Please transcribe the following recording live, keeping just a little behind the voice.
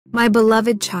My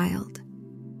beloved child,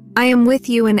 I am with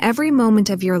you in every moment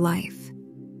of your life,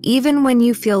 even when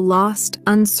you feel lost,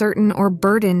 uncertain, or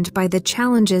burdened by the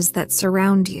challenges that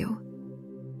surround you.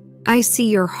 I see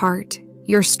your heart,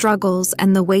 your struggles,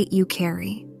 and the weight you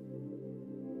carry.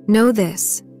 Know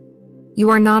this, you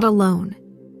are not alone,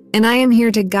 and I am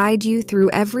here to guide you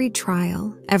through every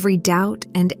trial, every doubt,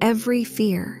 and every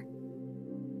fear.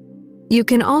 You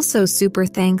can also super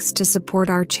thanks to support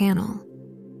our channel.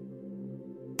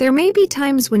 There may be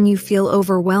times when you feel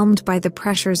overwhelmed by the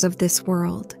pressures of this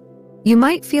world. You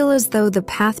might feel as though the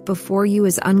path before you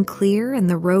is unclear and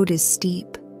the road is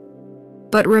steep.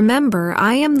 But remember,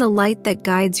 I am the light that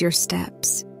guides your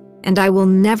steps, and I will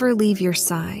never leave your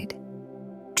side.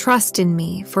 Trust in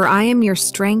me, for I am your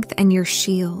strength and your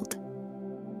shield.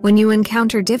 When you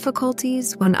encounter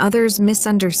difficulties, when others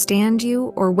misunderstand you,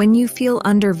 or when you feel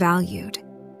undervalued,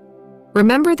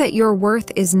 remember that your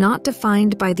worth is not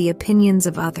defined by the opinions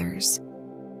of others,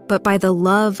 but by the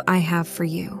love I have for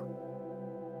you.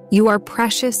 You are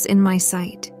precious in my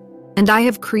sight, and I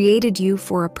have created you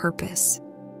for a purpose.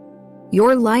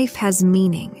 Your life has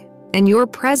meaning, and your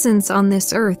presence on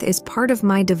this earth is part of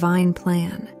my divine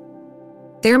plan.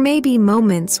 There may be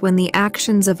moments when the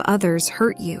actions of others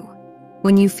hurt you,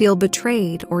 when you feel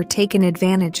betrayed or taken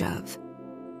advantage of.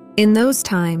 In those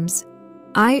times,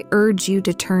 I urge you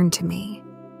to turn to me.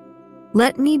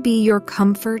 Let me be your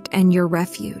comfort and your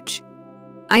refuge.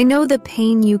 I know the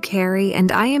pain you carry,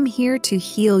 and I am here to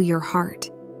heal your heart.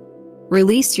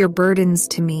 Release your burdens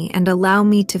to me and allow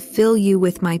me to fill you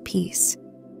with my peace.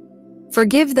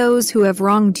 Forgive those who have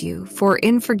wronged you, for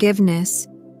in forgiveness,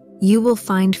 you will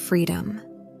find freedom.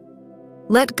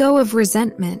 Let go of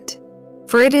resentment,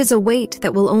 for it is a weight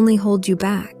that will only hold you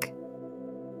back.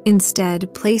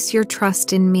 Instead, place your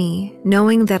trust in me,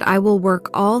 knowing that I will work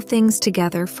all things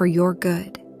together for your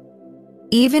good.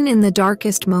 Even in the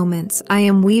darkest moments, I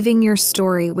am weaving your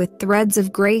story with threads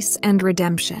of grace and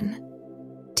redemption.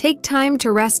 Take time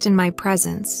to rest in my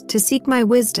presence, to seek my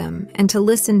wisdom, and to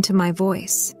listen to my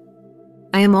voice.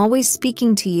 I am always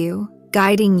speaking to you,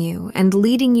 guiding you, and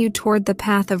leading you toward the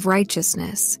path of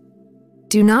righteousness.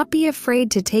 Do not be afraid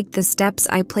to take the steps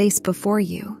I place before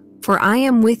you, for I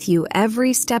am with you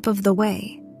every step of the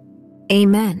way.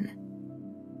 Amen.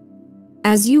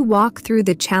 As you walk through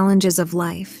the challenges of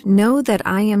life, know that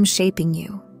I am shaping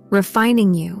you,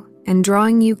 refining you, and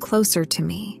drawing you closer to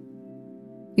me.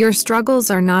 Your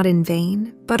struggles are not in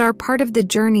vain, but are part of the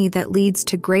journey that leads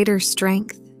to greater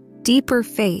strength, deeper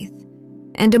faith,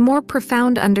 and a more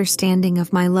profound understanding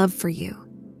of my love for you.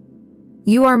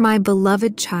 You are my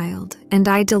beloved child, and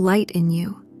I delight in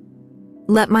you.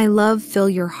 Let my love fill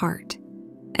your heart,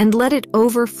 and let it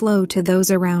overflow to those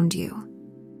around you.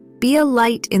 Be a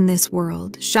light in this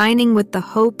world, shining with the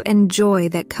hope and joy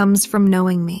that comes from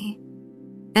knowing me.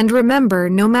 And remember,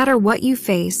 no matter what you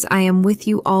face, I am with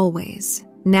you always,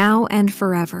 now and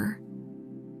forever.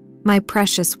 My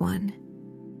precious one,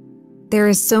 there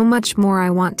is so much more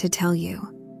I want to tell you.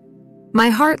 My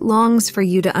heart longs for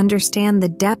you to understand the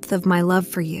depth of my love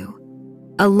for you,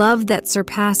 a love that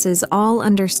surpasses all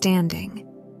understanding.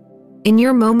 In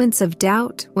your moments of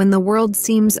doubt, when the world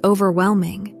seems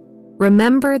overwhelming,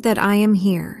 remember that I am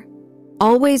here,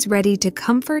 always ready to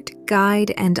comfort,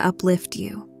 guide, and uplift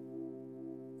you.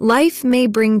 Life may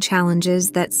bring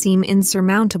challenges that seem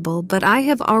insurmountable, but I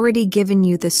have already given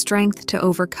you the strength to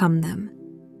overcome them.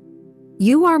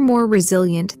 You are more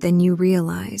resilient than you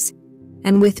realize,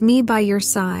 and with me by your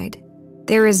side,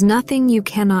 there is nothing you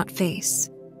cannot face.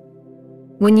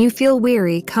 When you feel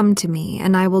weary, come to me,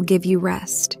 and I will give you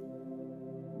rest.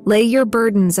 Lay your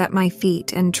burdens at my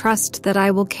feet and trust that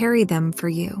I will carry them for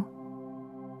you.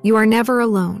 You are never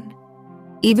alone,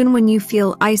 even when you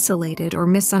feel isolated or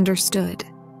misunderstood.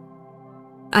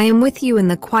 I am with you in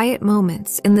the quiet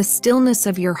moments, in the stillness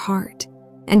of your heart,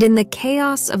 and in the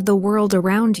chaos of the world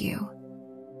around you.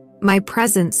 My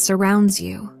presence surrounds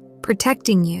you,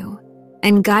 protecting you,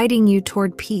 and guiding you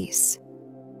toward peace.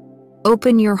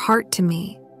 Open your heart to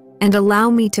me, and allow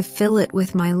me to fill it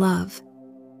with my love.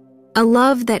 A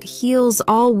love that heals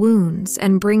all wounds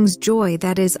and brings joy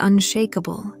that is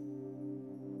unshakable.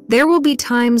 There will be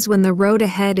times when the road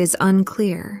ahead is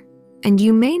unclear, and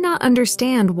you may not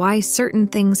understand why certain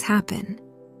things happen.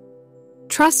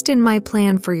 Trust in my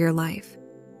plan for your life,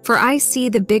 for I see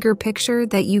the bigger picture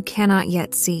that you cannot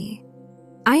yet see.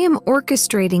 I am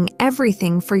orchestrating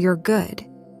everything for your good,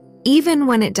 even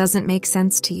when it doesn't make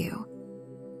sense to you.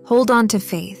 Hold on to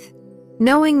faith,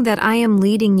 knowing that I am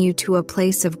leading you to a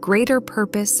place of greater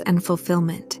purpose and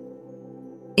fulfillment.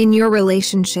 In your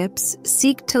relationships,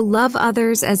 seek to love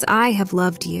others as I have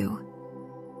loved you.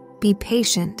 Be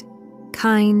patient,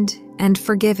 kind, and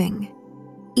forgiving,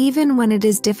 even when it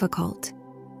is difficult.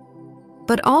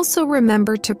 But also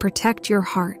remember to protect your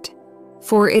heart,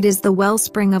 for it is the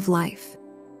wellspring of life.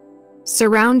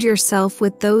 Surround yourself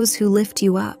with those who lift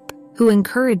you up, who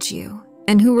encourage you,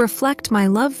 and who reflect my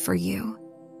love for you.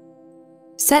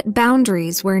 Set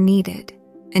boundaries where needed,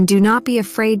 and do not be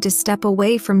afraid to step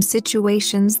away from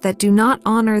situations that do not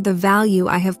honor the value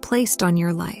I have placed on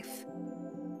your life.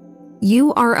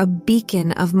 You are a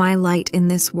beacon of my light in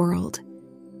this world,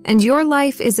 and your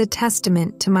life is a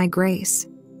testament to my grace.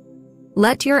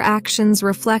 Let your actions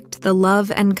reflect the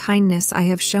love and kindness I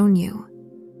have shown you.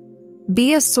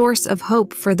 Be a source of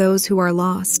hope for those who are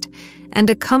lost, and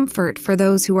a comfort for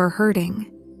those who are hurting.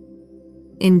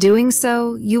 In doing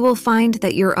so, you will find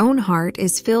that your own heart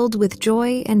is filled with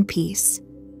joy and peace,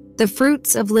 the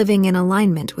fruits of living in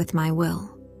alignment with my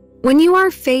will. When you are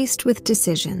faced with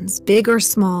decisions, big or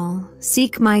small,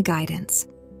 seek my guidance.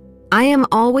 I am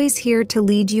always here to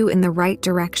lead you in the right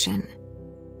direction.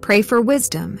 Pray for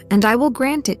wisdom, and I will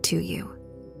grant it to you.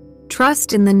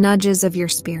 Trust in the nudges of your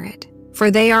spirit, for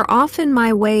they are often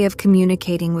my way of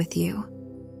communicating with you.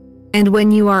 And when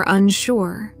you are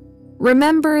unsure,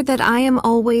 remember that I am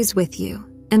always with you,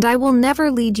 and I will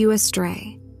never lead you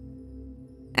astray.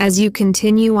 As you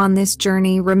continue on this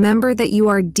journey, remember that you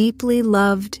are deeply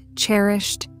loved,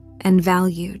 cherished, and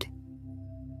valued.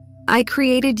 I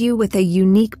created you with a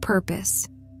unique purpose,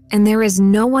 and there is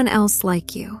no one else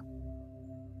like you.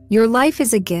 Your life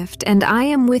is a gift, and I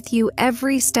am with you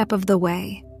every step of the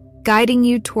way, guiding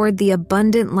you toward the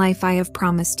abundant life I have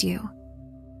promised you.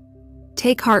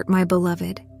 Take heart, my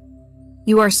beloved.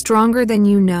 You are stronger than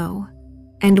you know,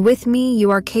 and with me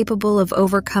you are capable of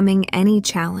overcoming any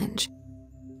challenge.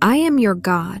 I am your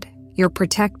God, your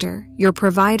protector, your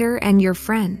provider, and your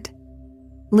friend.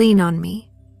 Lean on me,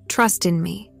 trust in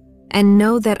me, and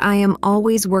know that I am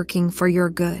always working for your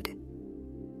good.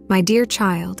 My dear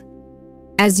child,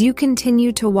 as you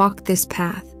continue to walk this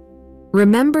path,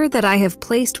 remember that I have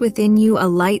placed within you a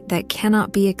light that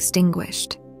cannot be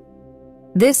extinguished.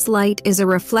 This light is a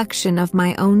reflection of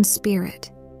my own spirit,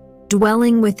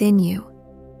 dwelling within you,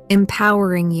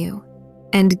 empowering you,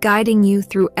 and guiding you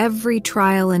through every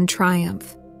trial and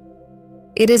triumph.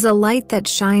 It is a light that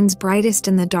shines brightest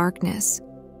in the darkness,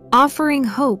 offering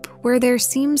hope where there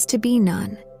seems to be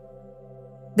none.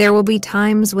 There will be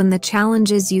times when the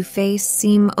challenges you face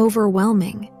seem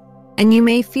overwhelming, and you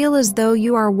may feel as though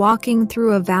you are walking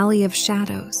through a valley of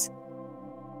shadows.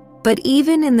 But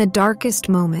even in the darkest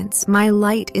moments, my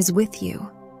light is with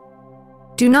you.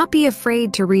 Do not be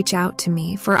afraid to reach out to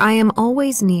me, for I am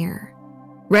always near,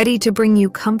 ready to bring you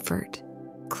comfort,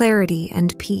 clarity,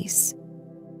 and peace.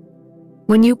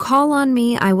 When you call on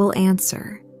me, I will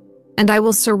answer, and I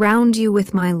will surround you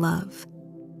with my love,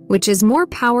 which is more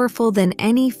powerful than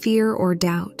any fear or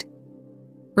doubt.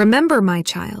 Remember, my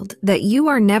child, that you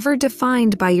are never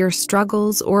defined by your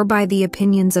struggles or by the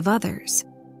opinions of others.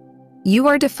 You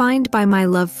are defined by my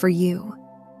love for you,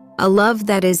 a love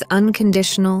that is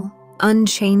unconditional,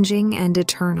 unchanging, and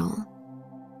eternal.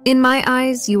 In my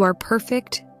eyes, you are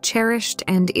perfect, cherished,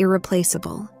 and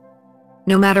irreplaceable.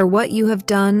 No matter what you have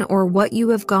done or what you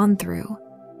have gone through,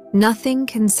 nothing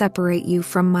can separate you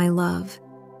from my love.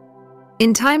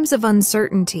 In times of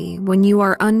uncertainty, when you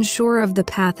are unsure of the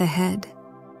path ahead,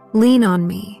 lean on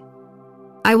me.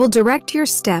 I will direct your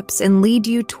steps and lead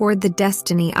you toward the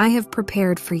destiny I have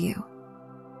prepared for you.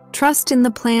 Trust in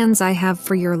the plans I have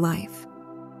for your life,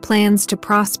 plans to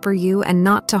prosper you and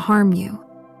not to harm you,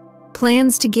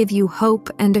 plans to give you hope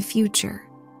and a future.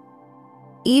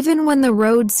 Even when the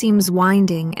road seems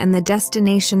winding and the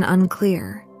destination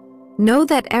unclear, know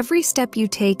that every step you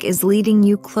take is leading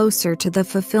you closer to the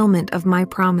fulfillment of my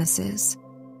promises.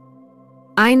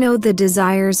 I know the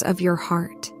desires of your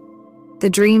heart, the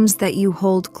dreams that you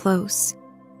hold close,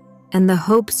 and the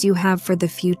hopes you have for the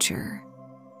future.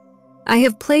 I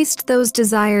have placed those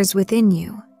desires within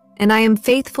you, and I am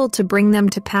faithful to bring them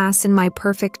to pass in my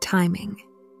perfect timing.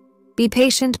 Be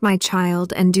patient, my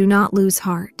child, and do not lose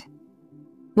heart.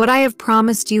 What I have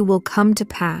promised you will come to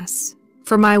pass,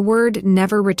 for my word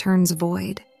never returns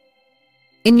void.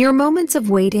 In your moments of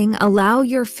waiting, allow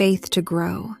your faith to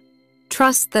grow.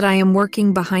 Trust that I am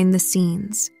working behind the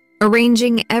scenes,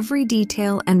 arranging every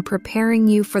detail and preparing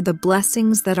you for the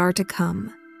blessings that are to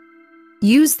come.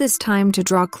 Use this time to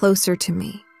draw closer to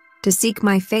me, to seek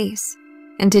my face,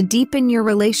 and to deepen your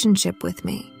relationship with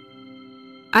me.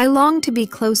 I long to be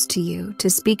close to you,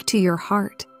 to speak to your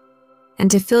heart,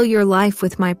 and to fill your life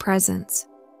with my presence.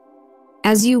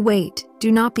 As you wait,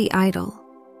 do not be idle.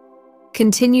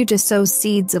 Continue to sow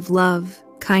seeds of love,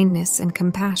 kindness, and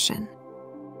compassion.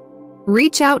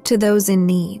 Reach out to those in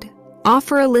need,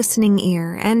 Offer a listening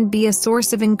ear and be a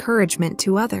source of encouragement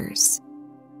to others.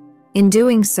 In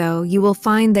doing so, you will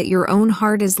find that your own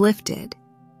heart is lifted,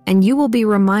 and you will be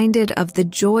reminded of the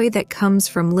joy that comes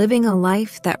from living a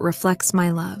life that reflects my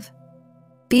love.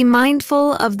 Be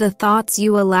mindful of the thoughts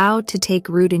you allow to take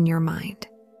root in your mind.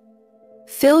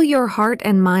 Fill your heart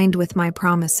and mind with my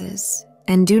promises,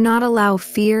 and do not allow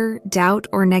fear, doubt,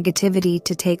 or negativity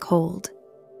to take hold.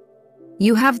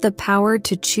 You have the power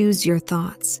to choose your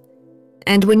thoughts,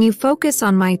 and when you focus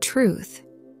on my truth,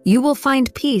 you will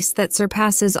find peace that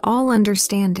surpasses all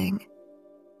understanding.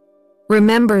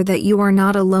 Remember that you are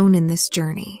not alone in this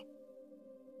journey.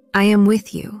 I am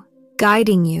with you,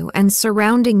 guiding you and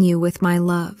surrounding you with my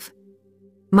love.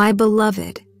 My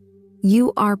beloved,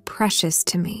 you are precious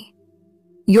to me.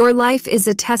 Your life is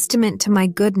a testament to my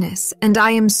goodness, and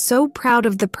I am so proud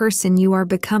of the person you are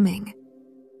becoming.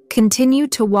 Continue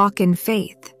to walk in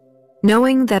faith,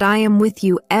 knowing that I am with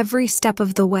you every step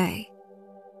of the way.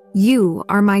 You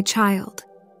are my child,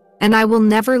 and I will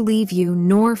never leave you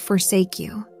nor forsake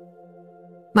you.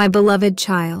 My beloved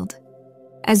child,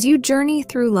 as you journey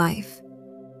through life,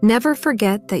 never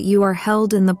forget that you are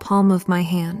held in the palm of my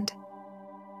hand.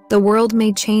 The world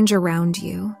may change around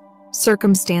you,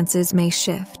 circumstances may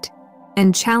shift,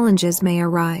 and challenges may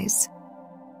arise.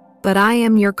 But I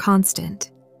am your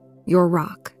constant, your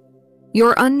rock,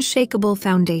 your unshakable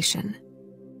foundation.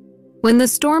 When the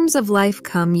storms of life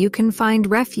come, you can find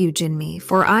refuge in me,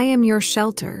 for I am your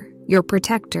shelter, your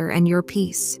protector, and your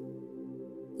peace.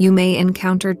 You may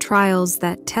encounter trials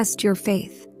that test your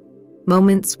faith,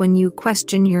 moments when you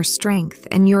question your strength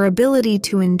and your ability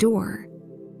to endure.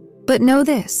 But know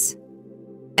this: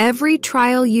 every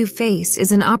trial you face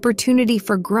is an opportunity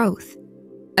for growth,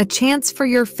 a chance for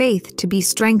your faith to be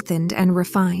strengthened and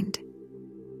refined.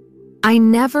 I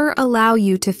never allow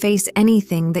you to face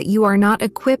anything that you are not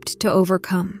equipped to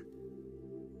overcome.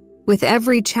 With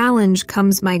every challenge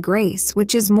comes my grace,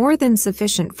 which is more than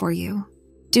sufficient for you.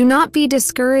 Do not be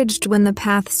discouraged when the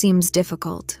path seems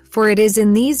difficult, for it is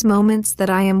in these moments that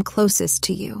I am closest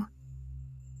to you.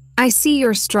 I see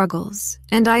your struggles,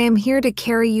 and I am here to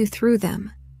carry you through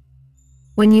them.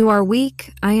 When you are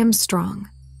weak, I am strong.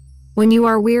 When you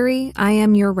are weary, I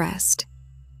am your rest.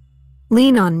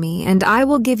 Lean on me, and I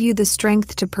will give you the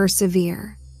strength to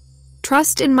persevere.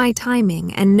 Trust in my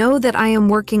timing and know that I am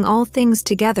working all things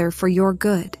together for your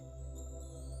good.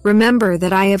 Remember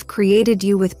that I have created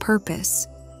you with purpose.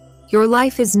 Your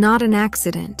life is not an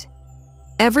accident.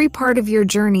 Every part of your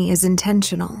journey is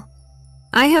intentional.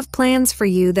 I have plans for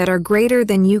you that are greater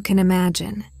than you can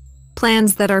imagine,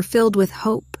 plans that are filled with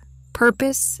hope,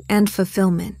 purpose, and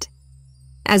fulfillment.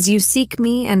 As you seek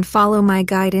me and follow my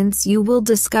guidance, you will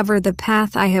discover the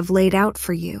path I have laid out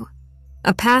for you,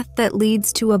 a path that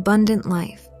leads to abundant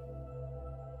life.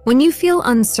 When you feel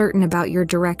uncertain about your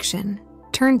direction,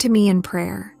 turn to me in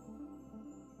prayer.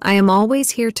 I am always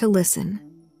here to listen,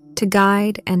 to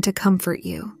guide, and to comfort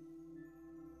you.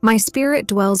 My spirit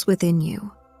dwells within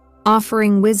you,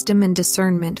 offering wisdom and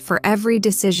discernment for every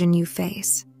decision you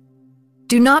face.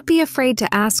 Do not be afraid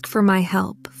to ask for my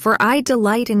help, for I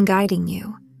delight in guiding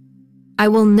you. I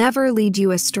will never lead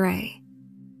you astray.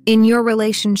 In your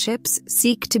relationships,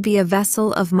 seek to be a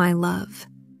vessel of my love.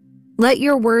 Let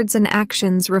your words and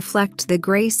actions reflect the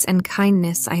grace and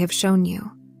kindness I have shown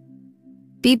you.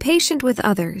 Be patient with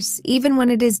others, even when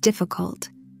it is difficult,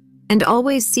 and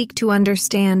always seek to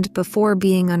understand before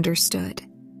being understood.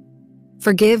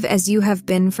 Forgive as you have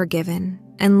been forgiven,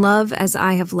 and love as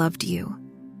I have loved you.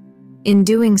 In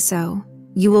doing so,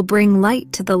 you will bring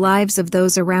light to the lives of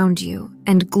those around you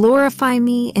and glorify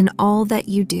me in all that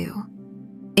you do.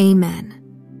 Amen.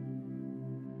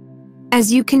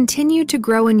 As you continue to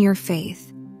grow in your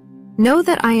faith, know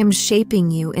that I am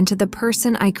shaping you into the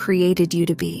person I created you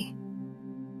to be.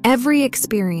 Every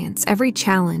experience, every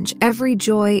challenge, every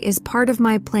joy is part of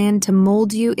my plan to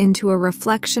mold you into a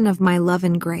reflection of my love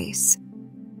and grace.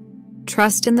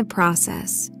 Trust in the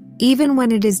process, even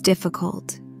when it is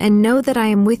difficult, and know that I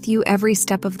am with you every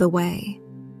step of the way.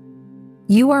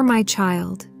 You are my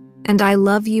child, and I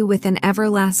love you with an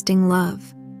everlasting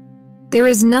love. There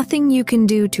is nothing you can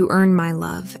do to earn my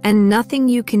love, and nothing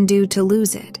you can do to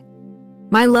lose it.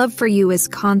 My love for you is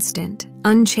constant,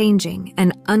 unchanging,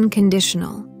 and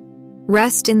unconditional.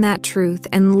 Rest in that truth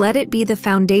and let it be the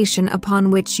foundation upon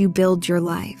which you build your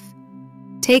life.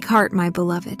 Take heart, my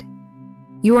beloved.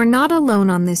 You are not alone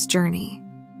on this journey.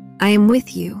 I am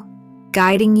with you,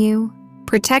 guiding you,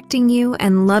 protecting you,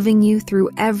 and loving you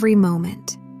through every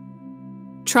moment.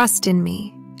 Trust in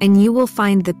me, and you will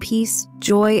find the peace,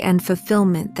 joy, and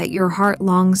fulfillment that your heart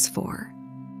longs for.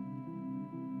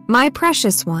 My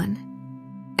precious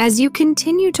one, As you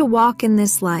continue to walk in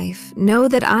this life, know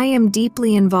that I am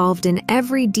deeply involved in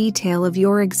every detail of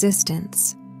your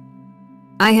existence.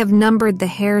 I have numbered the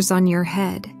hairs on your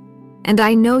head, and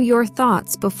I know your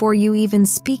thoughts before you even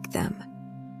speak them.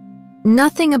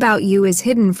 Nothing about you is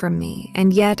hidden from me,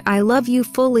 and yet I love you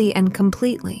fully and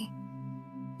completely.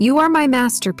 You are my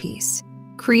masterpiece,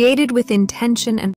 created with intention and